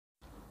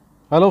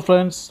Hello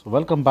friends,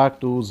 welcome back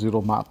to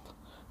Zero.Math.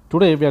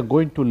 Today we are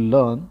going to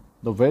learn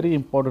the very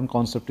important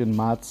concept in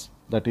maths,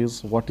 that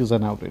is what is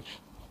an average.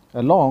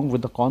 Along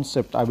with the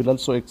concept, I will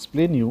also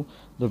explain you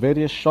the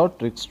various short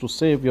tricks to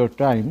save your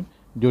time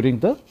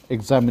during the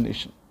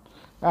examination.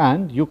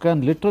 And you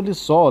can literally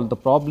solve the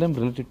problem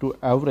related to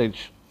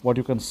average, what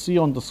you can see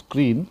on the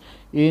screen,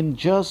 in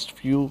just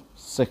few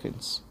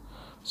seconds.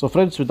 So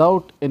friends,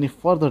 without any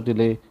further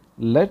delay,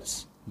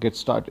 let's get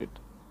started.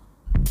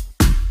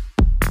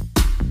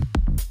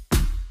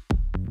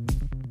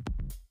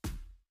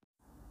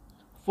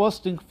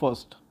 First thing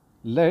first,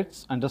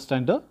 let's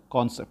understand the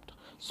concept.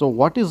 So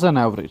what is an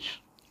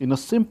average? In a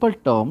simple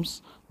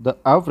terms, the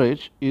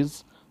average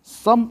is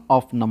sum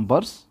of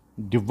numbers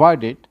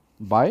divided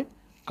by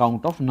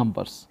count of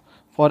numbers.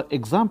 For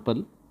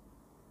example,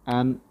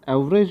 an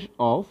average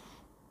of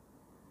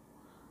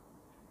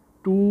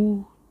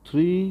 2,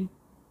 3,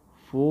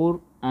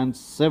 4 and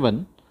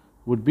 7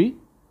 would be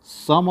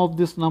sum of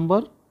this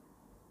number,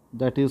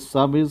 that is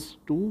sum is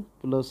 2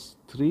 plus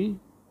 3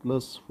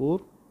 plus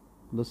 4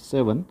 plus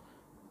 7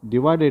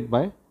 divided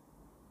by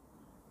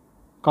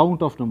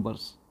count of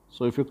numbers.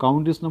 So if you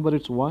count this number,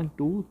 it's 1,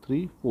 2,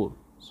 3, 4.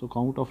 So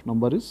count of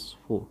number is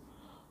 4,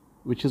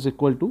 which is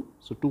equal to,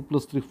 so 2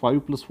 plus 3,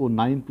 5 plus 4,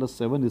 9 plus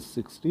 7 is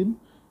 16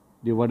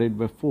 divided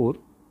by 4,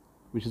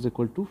 which is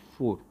equal to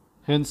 4.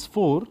 Hence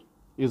 4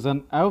 is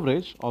an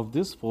average of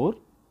these 4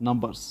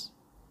 numbers.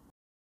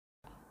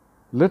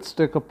 Let's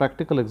take a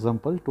practical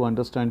example to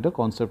understand the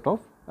concept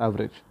of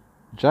average.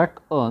 Jack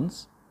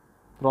earns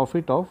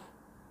profit of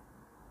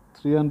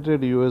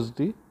 300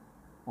 USD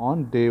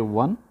on day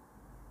 1,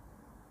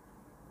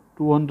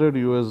 200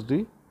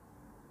 USD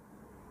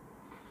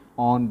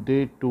on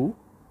day 2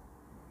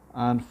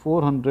 and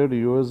 400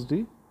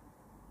 USD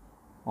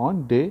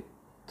on day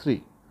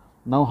 3.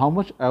 Now how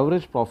much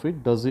average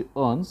profit does he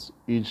earns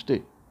each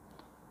day?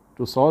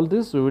 To solve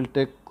this, we will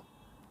take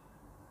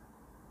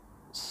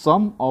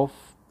sum of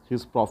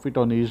his profit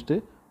on each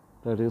day,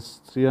 that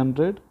is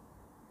 300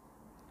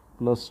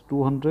 plus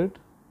 200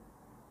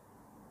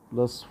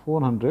 plus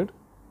 400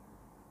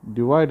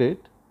 divided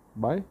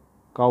by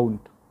count.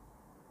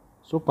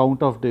 So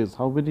count of days,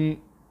 how many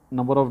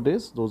number of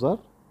days? Those are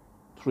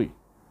 3.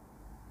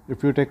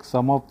 If you take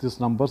sum of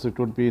these numbers, it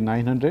would be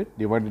 900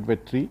 divided by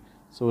 3.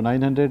 So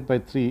 900 by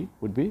 3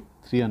 would be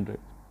 300,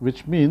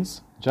 which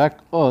means Jack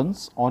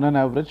earns on an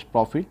average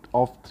profit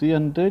of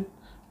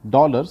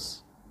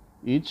 $300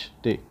 each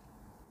day.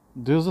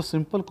 This is a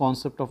simple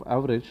concept of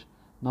average.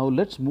 Now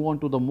let's move on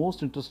to the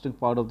most interesting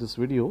part of this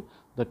video,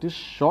 that is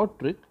short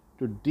trick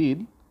to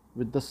deal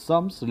with the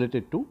sums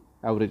related to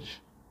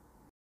average.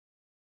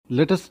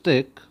 Let us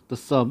take the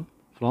sum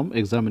from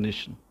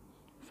examination.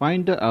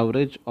 Find the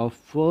average of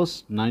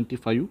first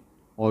 95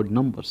 odd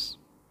numbers.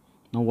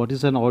 Now what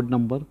is an odd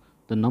number?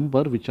 The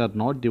number which are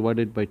not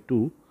divided by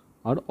 2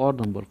 are odd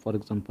number. For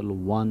example,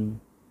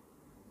 1,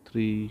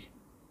 3,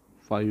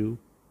 5,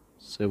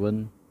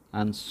 7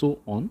 and so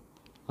on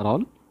are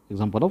all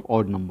example of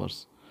odd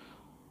numbers.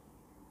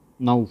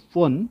 Now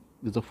 1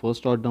 is the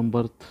first odd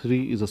number,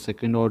 3 is the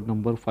second odd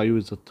number, 5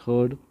 is the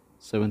third,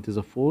 7th is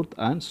the fourth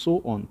and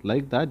so on.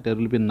 Like that there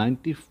will be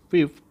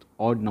 95th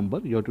odd number.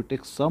 You have to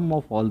take sum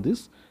of all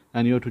this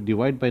and you have to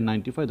divide by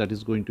 95. That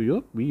is going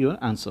to be your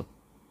answer.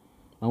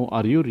 Now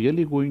are you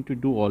really going to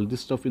do all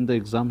this stuff in the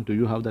exam? Do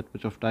you have that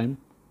much of time?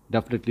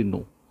 Definitely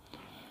no.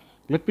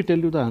 Let me tell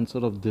you the answer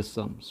of this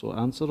sum. So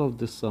answer of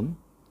this sum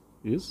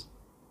is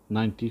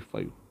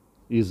 95.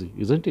 Easy,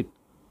 isn't it?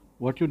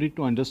 What you need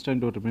to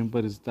understand or remember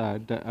is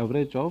that the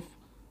average of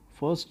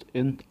first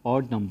nth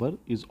odd number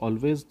is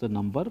always the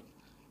number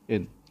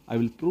n. I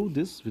will prove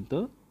this with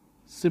a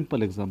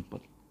simple example.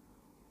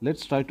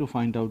 Let's try to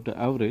find out the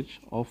average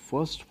of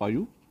first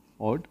 5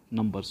 odd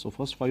numbers. So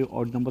first 5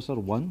 odd numbers are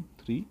 1,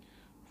 3,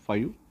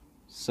 5,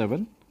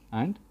 7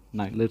 and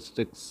 9. Let's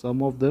take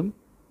sum of them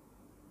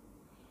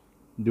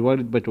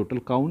divided by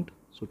total count.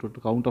 So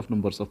total count of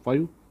numbers are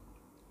 5.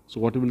 So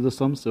what will be the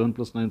sum? 7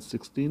 plus 9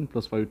 16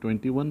 plus 5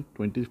 21,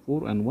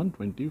 24 and 1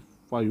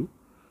 25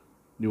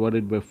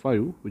 divided by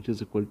 5, which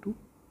is equal to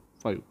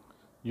 5.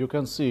 You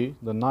can see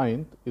the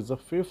 9th is the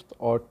 5th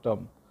odd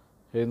term.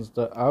 Hence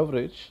the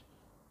average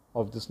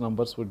of these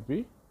numbers would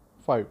be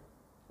 5.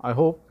 I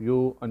hope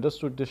you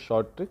understood this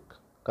short trick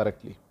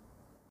correctly.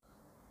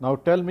 Now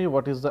tell me,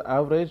 what is the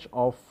average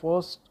of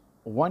first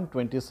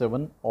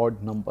 127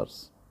 odd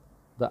numbers?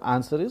 The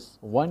answer is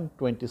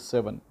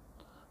 127.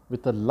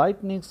 With a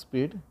lightning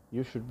speed,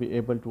 you should be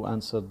able to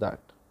answer that.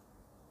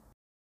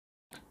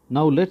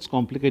 Now let's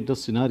complicate the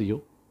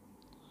scenario.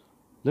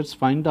 Let's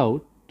find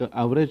out the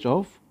average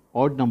of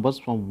odd numbers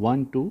from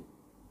 1 to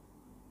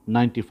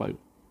 95.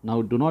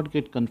 Now do not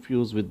get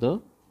confused with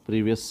the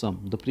previous sum.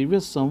 The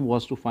previous sum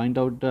was to find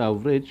out the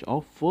average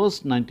of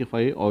first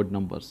 95 odd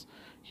numbers.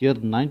 Here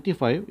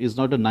 95 is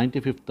not a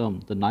 95th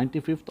term. The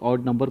 95th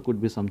odd number could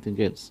be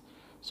something else.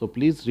 So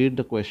please read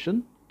the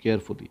question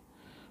carefully.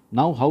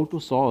 Now how to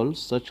solve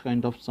such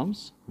kind of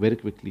sums? Very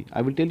quickly,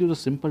 I will tell you the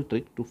simple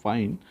trick to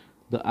find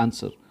the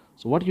answer.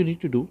 So what you need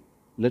to do,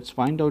 let's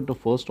find out the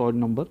first odd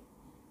number.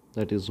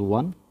 that is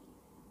 1,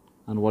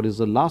 and what is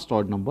the last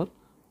odd number,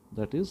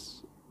 that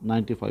is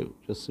 95.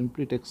 Just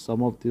simply take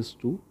sum of these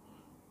two,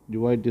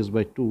 divide this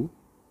by 2,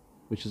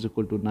 which is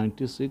equal to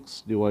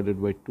 96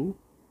 divided by 2,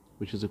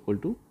 which is equal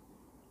to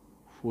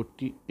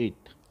 48,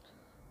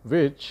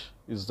 which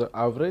is the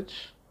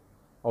average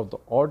of the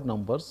odd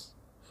numbers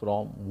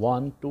from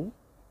 1 to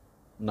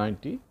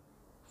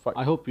 95.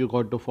 I hope you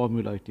got the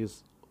formula. It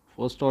is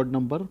first odd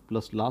number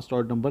plus last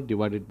odd number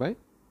divided by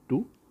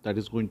 2, that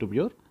is going to be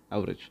your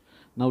average.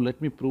 Now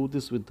let me prove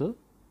this with the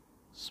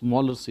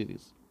smaller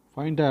series.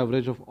 Find the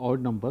average of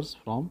odd numbers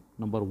from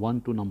number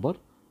 1 to number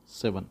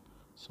 7.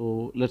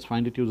 So let's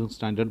find it using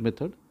standard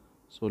method.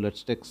 So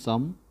let's take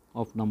sum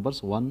of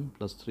numbers 1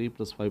 plus 3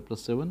 plus 5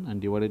 plus 7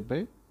 and divide it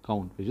by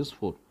count, which is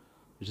 4,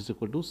 which is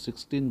equal to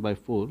 16 by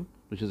 4,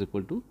 which is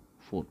equal to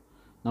 4.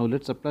 Now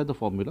let's apply the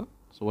formula.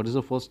 So what is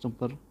the first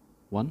number?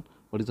 1.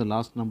 What is the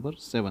last number?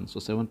 7. So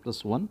 7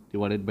 plus 1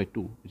 divided by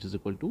 2, which is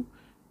equal to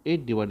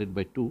 8 divided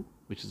by 2,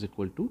 which is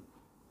equal to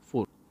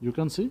 4. You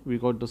can see we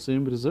got the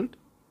same result.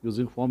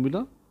 Using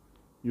formula,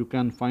 you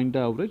can find the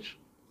average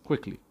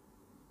quickly.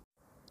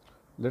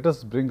 Let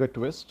us bring a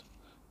twist.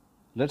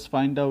 Let's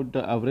find out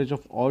the average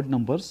of odd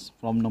numbers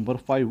from number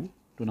 5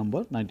 to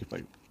number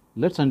 95.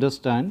 Let's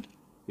understand,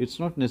 it's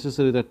not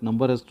necessary that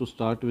number has to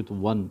start with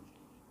 1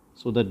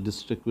 so that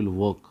this trick will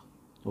work.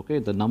 Okay,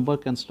 the number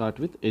can start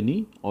with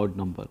any odd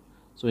number.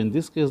 So in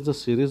this case, the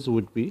series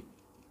would be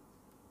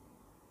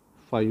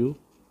 5,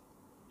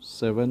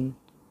 7,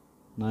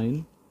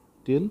 9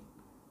 till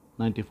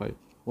 95.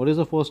 What is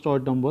the first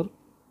odd number?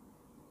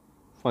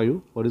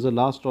 5. What is the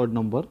last odd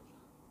number?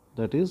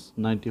 That is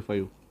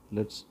 95.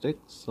 Let's take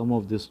sum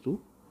of these two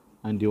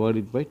and divide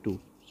it by 2.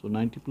 So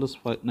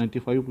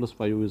 95 plus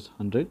 5 is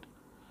 100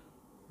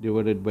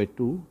 divided by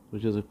 2,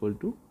 which is equal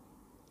to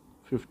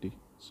 50.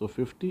 So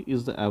 50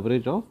 is the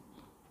average of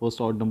first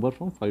odd number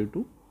from 5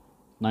 to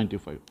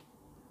 95.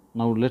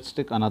 Now let's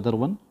take another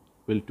one.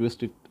 We'll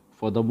twist it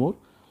furthermore.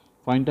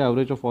 Find the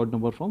average of odd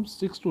number from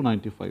 6 to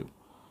 95.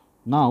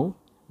 Now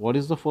what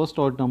is the first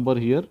odd number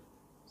here?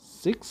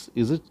 6.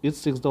 Is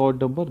 6 the odd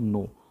number?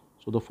 No.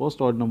 So the first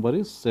odd number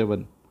is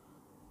 7,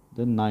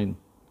 then 9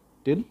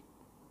 till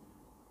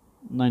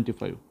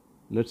 95.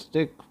 Let's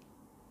take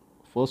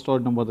first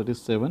odd number, that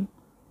is 7,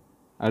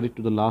 add it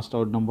to the last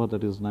odd number,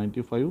 that is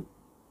 95,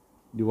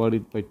 divide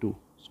it by 2.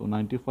 So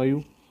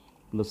 95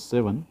 plus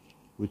 7,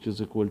 which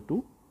is equal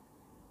to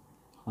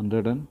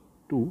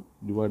 102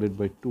 divided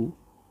by 2,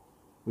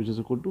 which is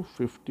equal to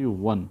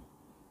 51,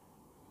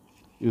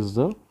 is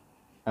the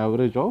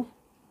average of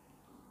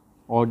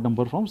odd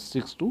number from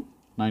 6 to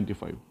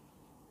 95.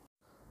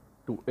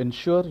 To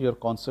ensure your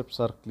concepts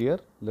are clear,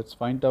 let's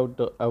find out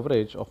the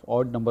average of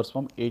odd numbers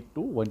from 8 to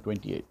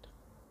 128.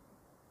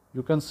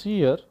 You can see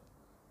here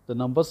the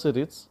number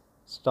series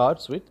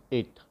starts with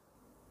 8.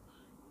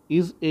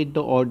 Is 8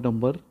 the odd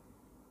number?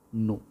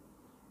 No.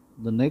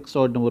 The next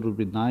odd number will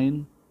be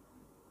 9,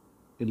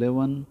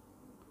 11,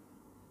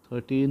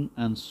 13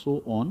 and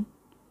so on.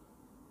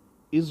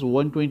 Is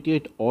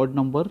 128 odd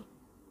number?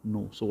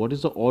 No. So what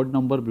is the odd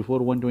number before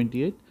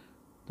 128?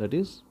 That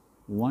is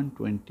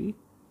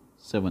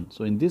 127.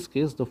 So in this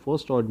case, the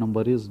first odd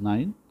number is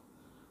 9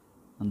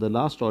 and the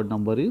last odd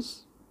number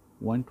is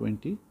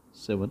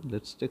 127.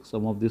 Let's take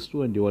sum of these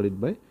two and divide it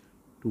by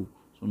 2.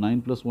 So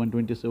 9 plus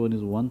 127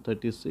 is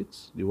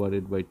 136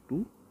 divided by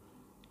 2,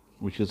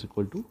 which is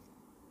equal to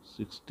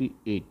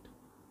 68,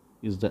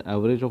 is the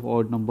average of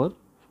odd number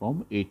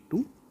from 8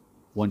 to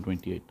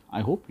 128.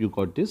 I hope you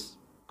got this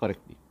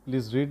correctly.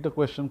 Please read the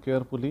question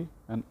carefully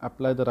and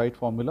apply the right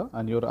formula,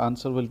 and your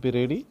answer will be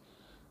ready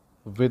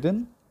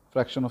within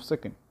fraction of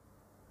second.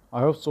 I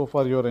hope so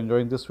far you are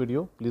enjoying this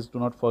video. Please do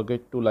not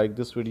forget to like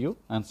this video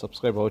and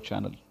subscribe our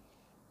channel.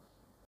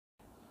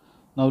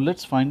 Now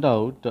let's find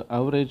out the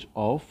average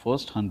of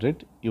first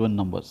 100 even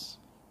numbers.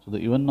 So the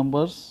even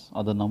numbers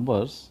are the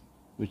numbers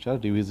which are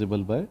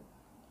divisible by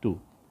 2,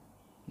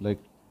 like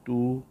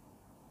 2,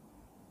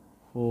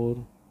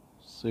 4,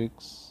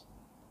 6,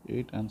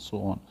 8 and so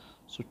on.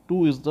 So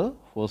 2 is the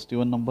first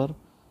even number,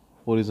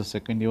 4 is the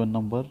second even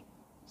number,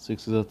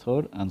 6 is the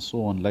third and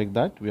so on. Like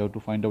that we have to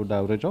find out the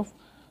average of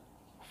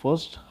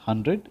first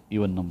 100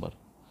 even number.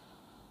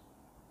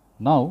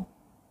 Now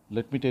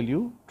let me tell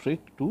you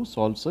trick to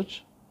solve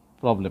such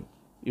problem.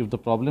 If the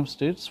problem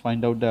states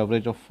find out the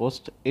average of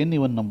first n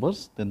even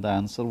numbers, then the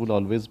answer will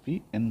always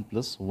be n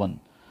plus 1.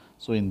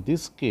 So in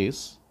this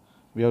case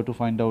we have to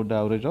find out the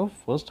average of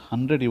first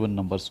 100 even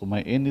numbers. So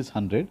my n is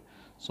 100.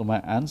 So my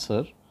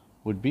answer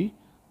would be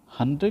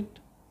 100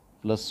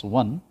 plus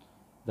 1,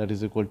 that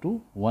is equal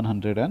to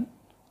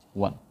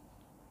 101.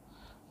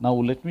 Now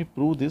let me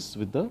prove this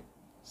with the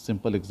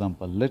simple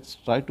example. Let's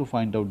try to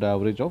find out the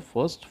average of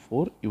first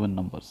 4 even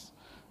numbers.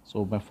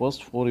 So my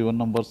first 4 even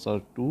numbers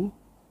are 2,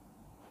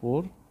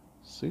 4,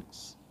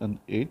 6 and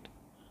 8.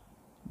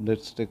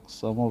 Let's take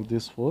sum of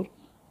these 4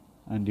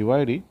 and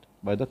divide it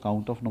by the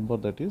count of number,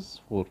 that is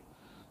 4.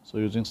 So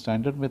using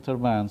standard method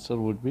my answer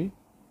would be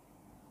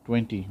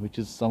 20, which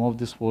is sum of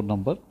this 4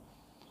 number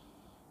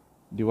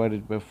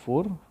divided by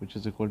 4, which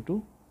is equal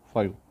to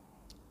 5.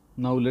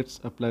 Now let's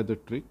apply the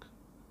trick.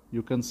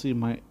 You can see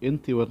my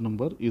nth even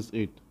number is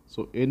 8.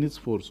 So n is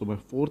 4. So my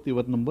fourth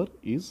even number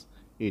is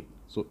 8.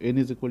 So n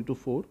is equal to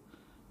 4.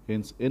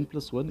 Hence n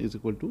plus 1 is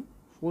equal to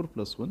 4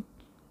 plus 1,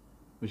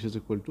 which is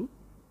equal to 5.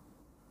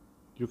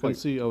 You can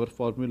see our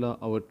formula,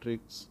 our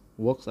tricks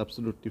works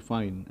absolutely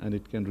fine, and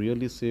it can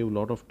really save a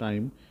lot of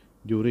time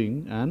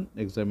during an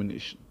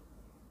examination.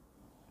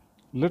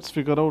 Let's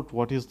figure out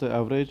what is the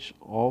average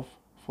of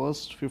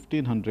first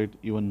 1500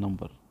 even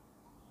number.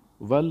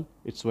 Well,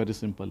 it's very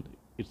simple.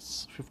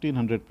 It's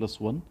 1500 plus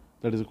 1,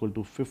 that is equal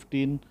to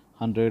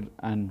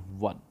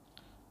 1501.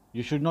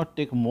 You should not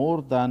take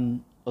more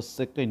than a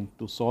second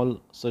to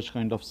solve such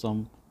kind of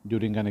sum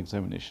during an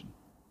examination.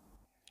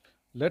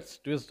 Let's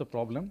twist the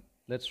problem.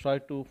 Let's try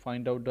to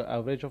find out the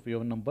average of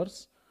even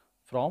numbers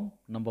from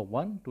number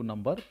 1 to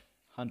number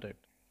 100.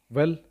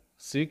 Well,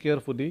 see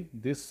carefully,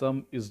 this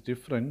sum is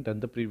different than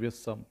the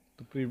previous sum.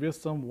 The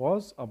previous sum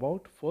was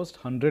about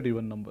first 100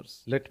 even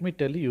numbers. Let me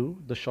tell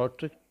you the short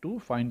trick to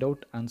find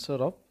out answer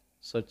of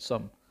such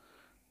sum.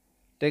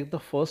 Take the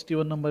first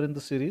even number in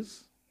the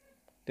series,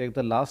 take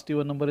the last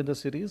even number in the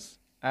series,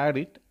 add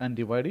it and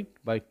divide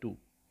it by 2,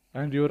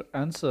 and your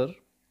answer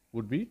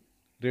would be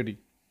ready.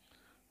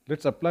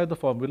 Let's apply the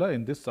formula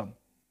in this sum.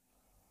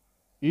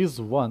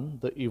 Is 1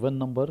 the even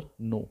number?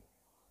 No.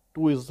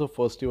 2 is the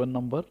first even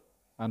number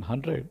and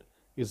 100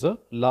 is the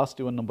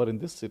last even number in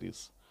this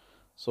series.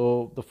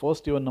 So the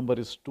first even number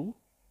is 2.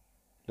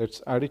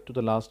 Let's add it to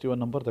the last even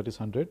number, that is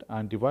 100,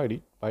 and divide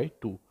it by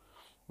 2.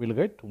 We'll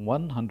get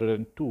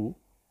 102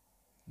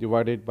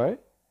 divided by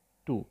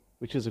 2,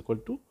 which is equal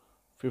to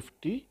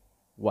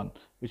 51,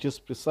 which is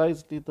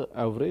precisely the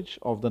average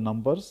of the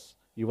numbers,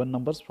 even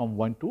numbers from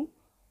 1 to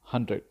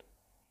 100.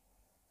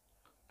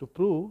 To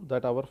prove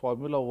that our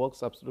formula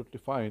works absolutely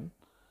fine,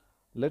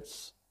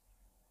 let's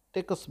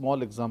take a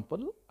small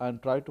example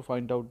and try to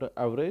find out the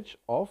average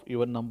of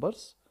even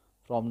numbers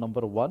from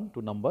number 1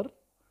 to number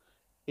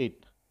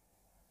 8.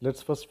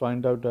 Let's first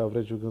find out the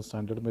average using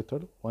standard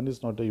method. 1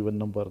 is not the even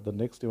number. The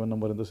next even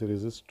number in the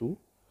series is 2.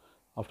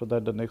 After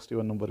that, the next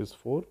even number is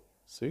 4,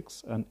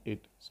 6 and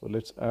 8. So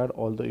let's add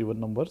all the even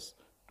numbers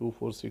 2,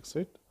 4, 6,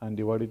 8 and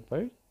divide it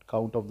by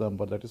count of the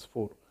number, that is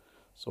 4.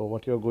 So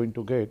what you are going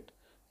to get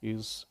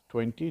is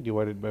 20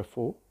 divided by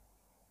 4,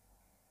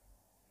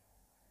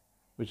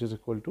 which is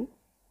equal to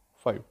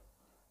 5,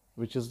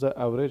 which is the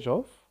average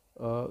of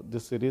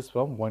this series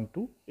from 1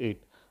 to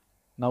 8.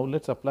 Now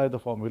let's apply the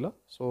formula.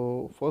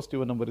 So first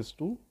even number is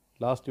 2,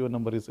 last even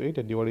number is 8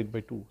 and divided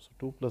by 2. So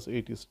 2 plus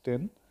 8 is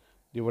 10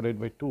 divided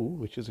by 2,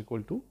 which is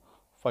equal to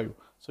 5.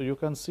 So you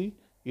can see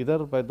either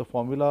by the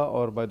formula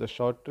or by the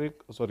short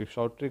trick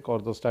or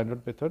the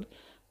standard method,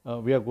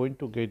 we are going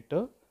to get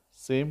the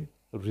same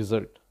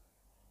result.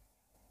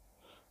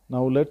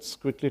 Now let's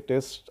quickly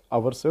test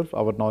ourselves,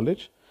 our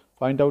knowledge.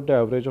 Find out the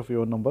average of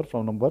even number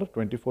from number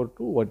 24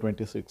 to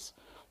 126.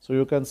 So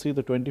you can see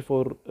the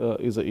 24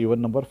 is an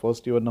even number,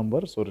 first even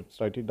number, so let's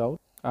write it down.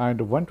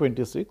 And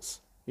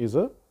 126 is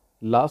a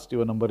last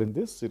even number in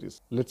this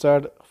series. Let's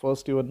add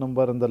first even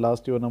number and the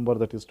last even number,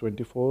 that is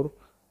 24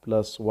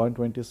 plus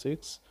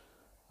 126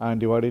 and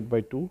divide it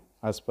by 2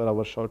 as per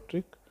our short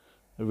trick.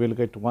 We will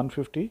get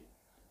 150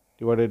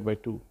 divided by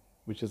 2,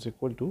 which is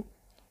equal to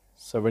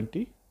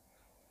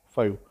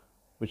 75,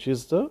 which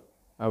is the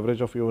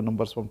average of even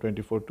numbers from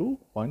 24 to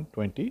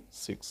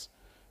 126.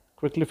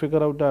 Quickly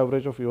figure out the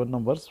average of even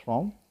numbers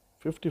from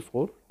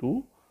 54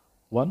 to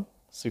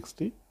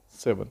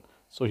 167.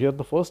 So here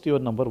the first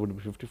even number would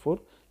be 54.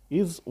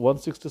 Is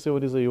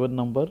 167 is a even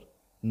number?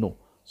 No.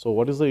 So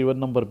what is the even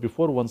number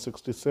before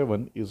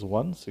 167 is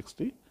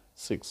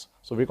 166.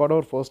 So we got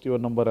our first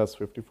even number as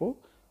 54,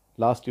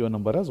 last even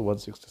number as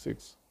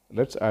 166.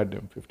 Let's add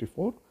them.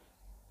 54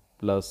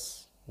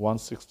 plus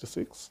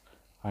 166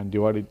 and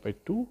divide it by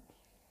 2,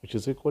 which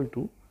is equal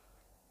to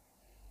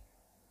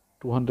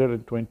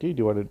 220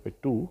 divided by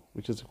 2,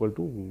 which is equal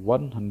to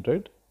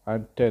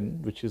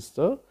 110, which is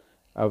the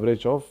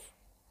average of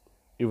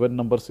even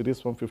number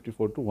series from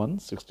 54 to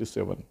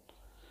 167.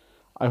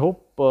 I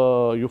hope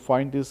you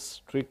find this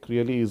trick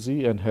really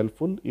easy and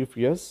helpful. If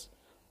yes,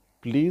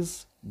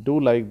 please do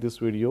like this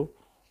video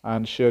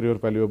and share your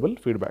valuable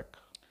feedback.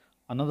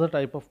 Another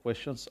type of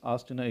questions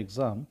asked in an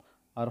exam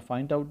are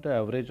find out the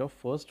average of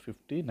first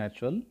 50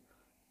 natural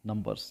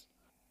numbers.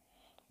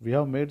 We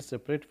have made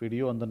separate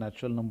video on the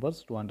natural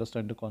numbers to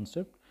understand the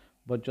concept,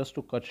 but just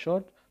to cut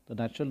short, the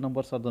natural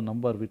numbers are the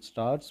number which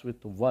starts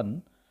with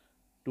 1,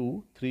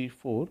 2, 3,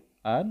 4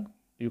 and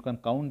you can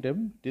count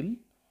them till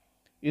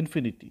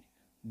infinity.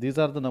 These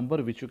are the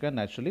number which you can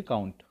naturally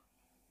count.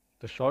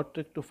 The short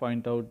trick to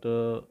find out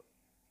the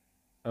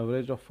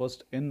average of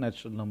first n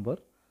natural number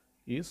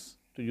is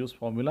to use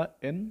formula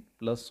n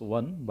plus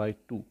 1 by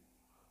 2.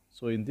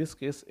 So in this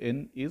case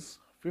n is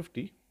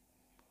 50.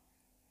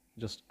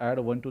 Just add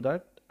 1 to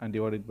that and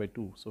divide it by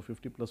 2. So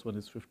 50 plus 1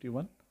 is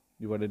 51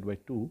 divided by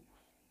 2,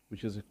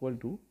 which is equal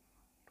to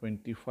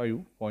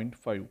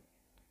 25.5,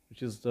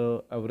 which is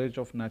the average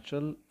of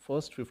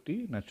first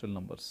 50 natural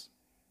numbers.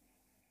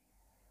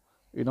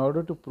 In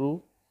order to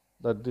prove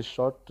that this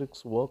short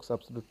tricks works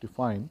absolutely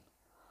fine.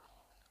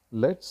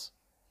 Let's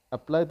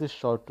apply this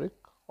short trick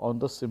on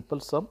the simple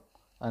sum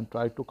and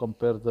try to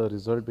compare the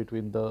result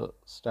between the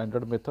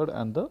standard method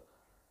and the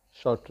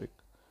short trick.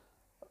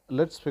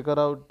 Let's figure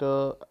out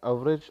the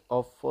average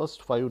of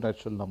first 5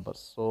 natural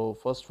numbers. So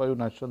first 5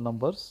 natural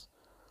numbers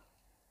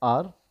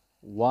are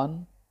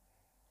 1,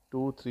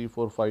 2, 3,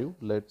 4, 5.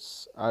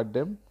 Let's add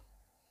them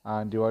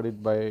and divide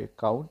it by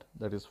count,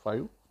 that is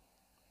 5,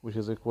 which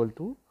is equal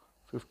to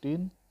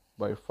 15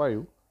 by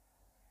 5,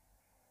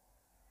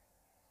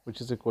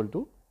 which is equal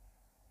to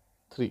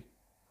 3.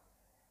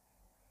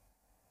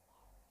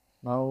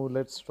 Now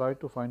let's try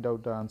to find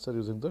out the answer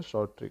using the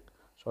short trick.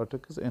 Short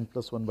trick is n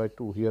plus 1 by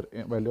 2. Here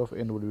value of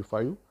n would be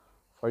 5.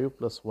 5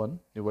 plus 1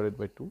 divided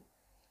by 2,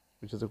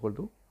 which is equal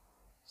to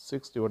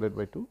 6 divided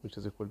by 2, which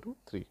is equal to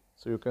 3.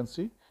 So you can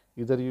see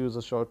either you use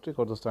a short trick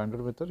or the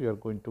standard method, you are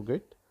going to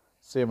get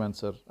same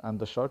answer, and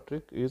the short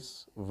trick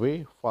is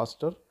way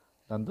faster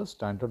than the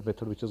standard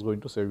method, which is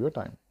going to save your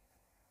time.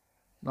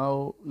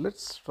 Now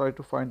let's try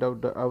to find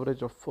out the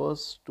average of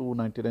first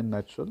 299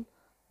 natural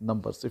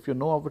numbers. If you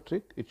know our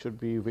trick, it should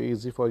be way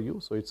easy for you.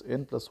 So it's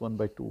n plus 1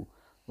 by 2.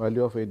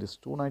 Value of n is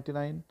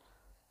 299.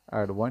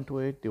 Add 1 to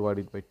it,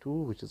 divided by 2,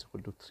 which is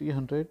equal to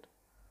 300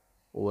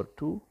 over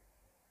 2,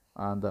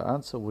 and the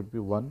answer would be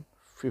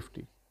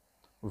 150.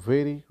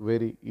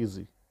 Very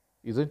easy,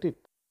 isn't it?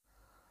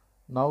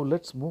 Now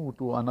let's move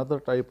to another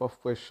type of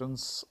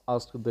questions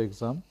asked in the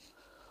exam.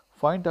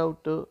 Find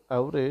out the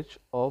average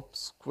of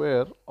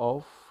square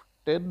of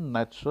 10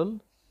 natural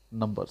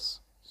numbers.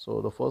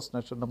 So the first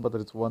natural number,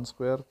 that is 1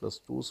 square plus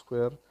 2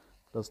 square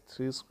plus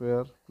 3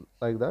 square,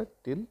 like that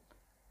till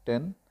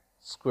 10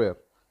 square,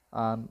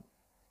 and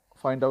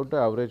find out the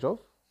average of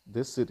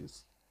this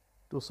series.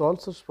 To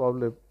solve such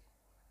problem,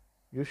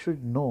 you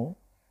should know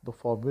the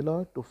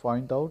formula to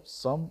find out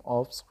sum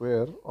of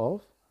square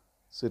of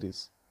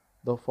series.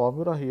 The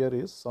formula here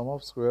is sum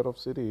of square of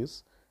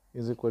series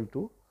is equal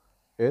to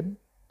n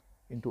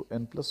into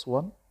n plus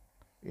 1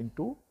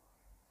 into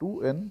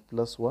 2n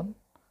plus 1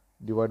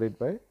 divided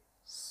by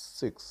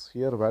 6.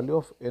 Here value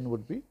of n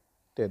would be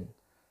 10.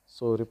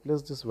 So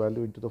replace this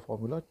value into the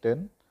formula.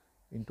 10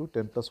 into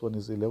 10 plus 1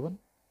 is 11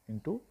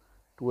 into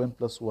 2n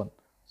plus 1.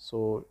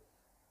 So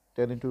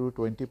 10 into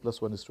 20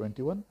 plus 1 is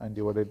 21 and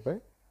divided by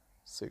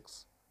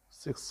 6.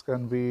 6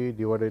 can be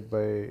divided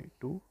by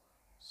 2.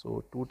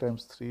 So 2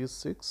 times 3 is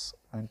 6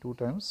 and 2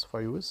 times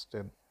 5 is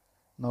 10.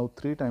 Now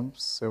 3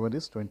 times 7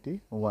 is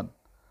 21.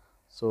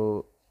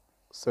 So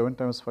 7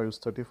 times 5 is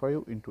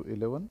 35 into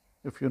 11.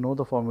 If you know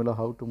the formula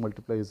how to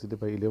multiply easily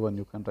by 11,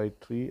 you can write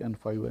 3 and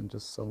 5 and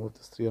just sum of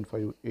this 3 and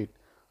 5 8.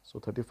 So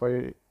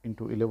 35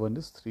 into 11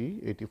 is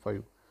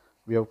 385.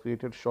 We have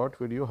created short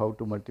video how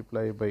to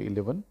multiply by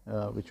 11,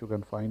 which you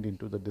can find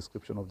into the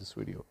description of this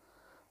video.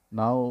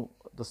 Now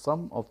the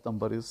sum of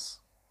number is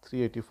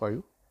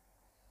 385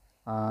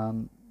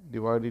 and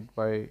divided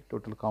by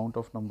total count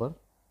of number,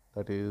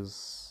 that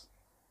is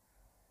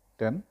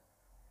 10.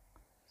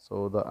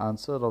 So the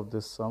answer of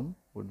this sum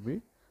would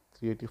be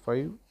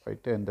 385 by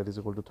 10, that is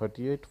equal to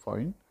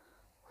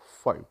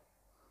 38.5,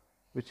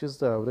 which is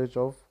the average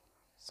of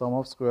sum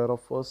of square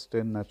of first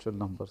 10 natural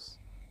numbers.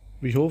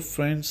 We hope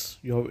friends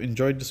you have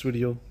enjoyed this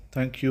video.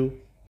 Thank you.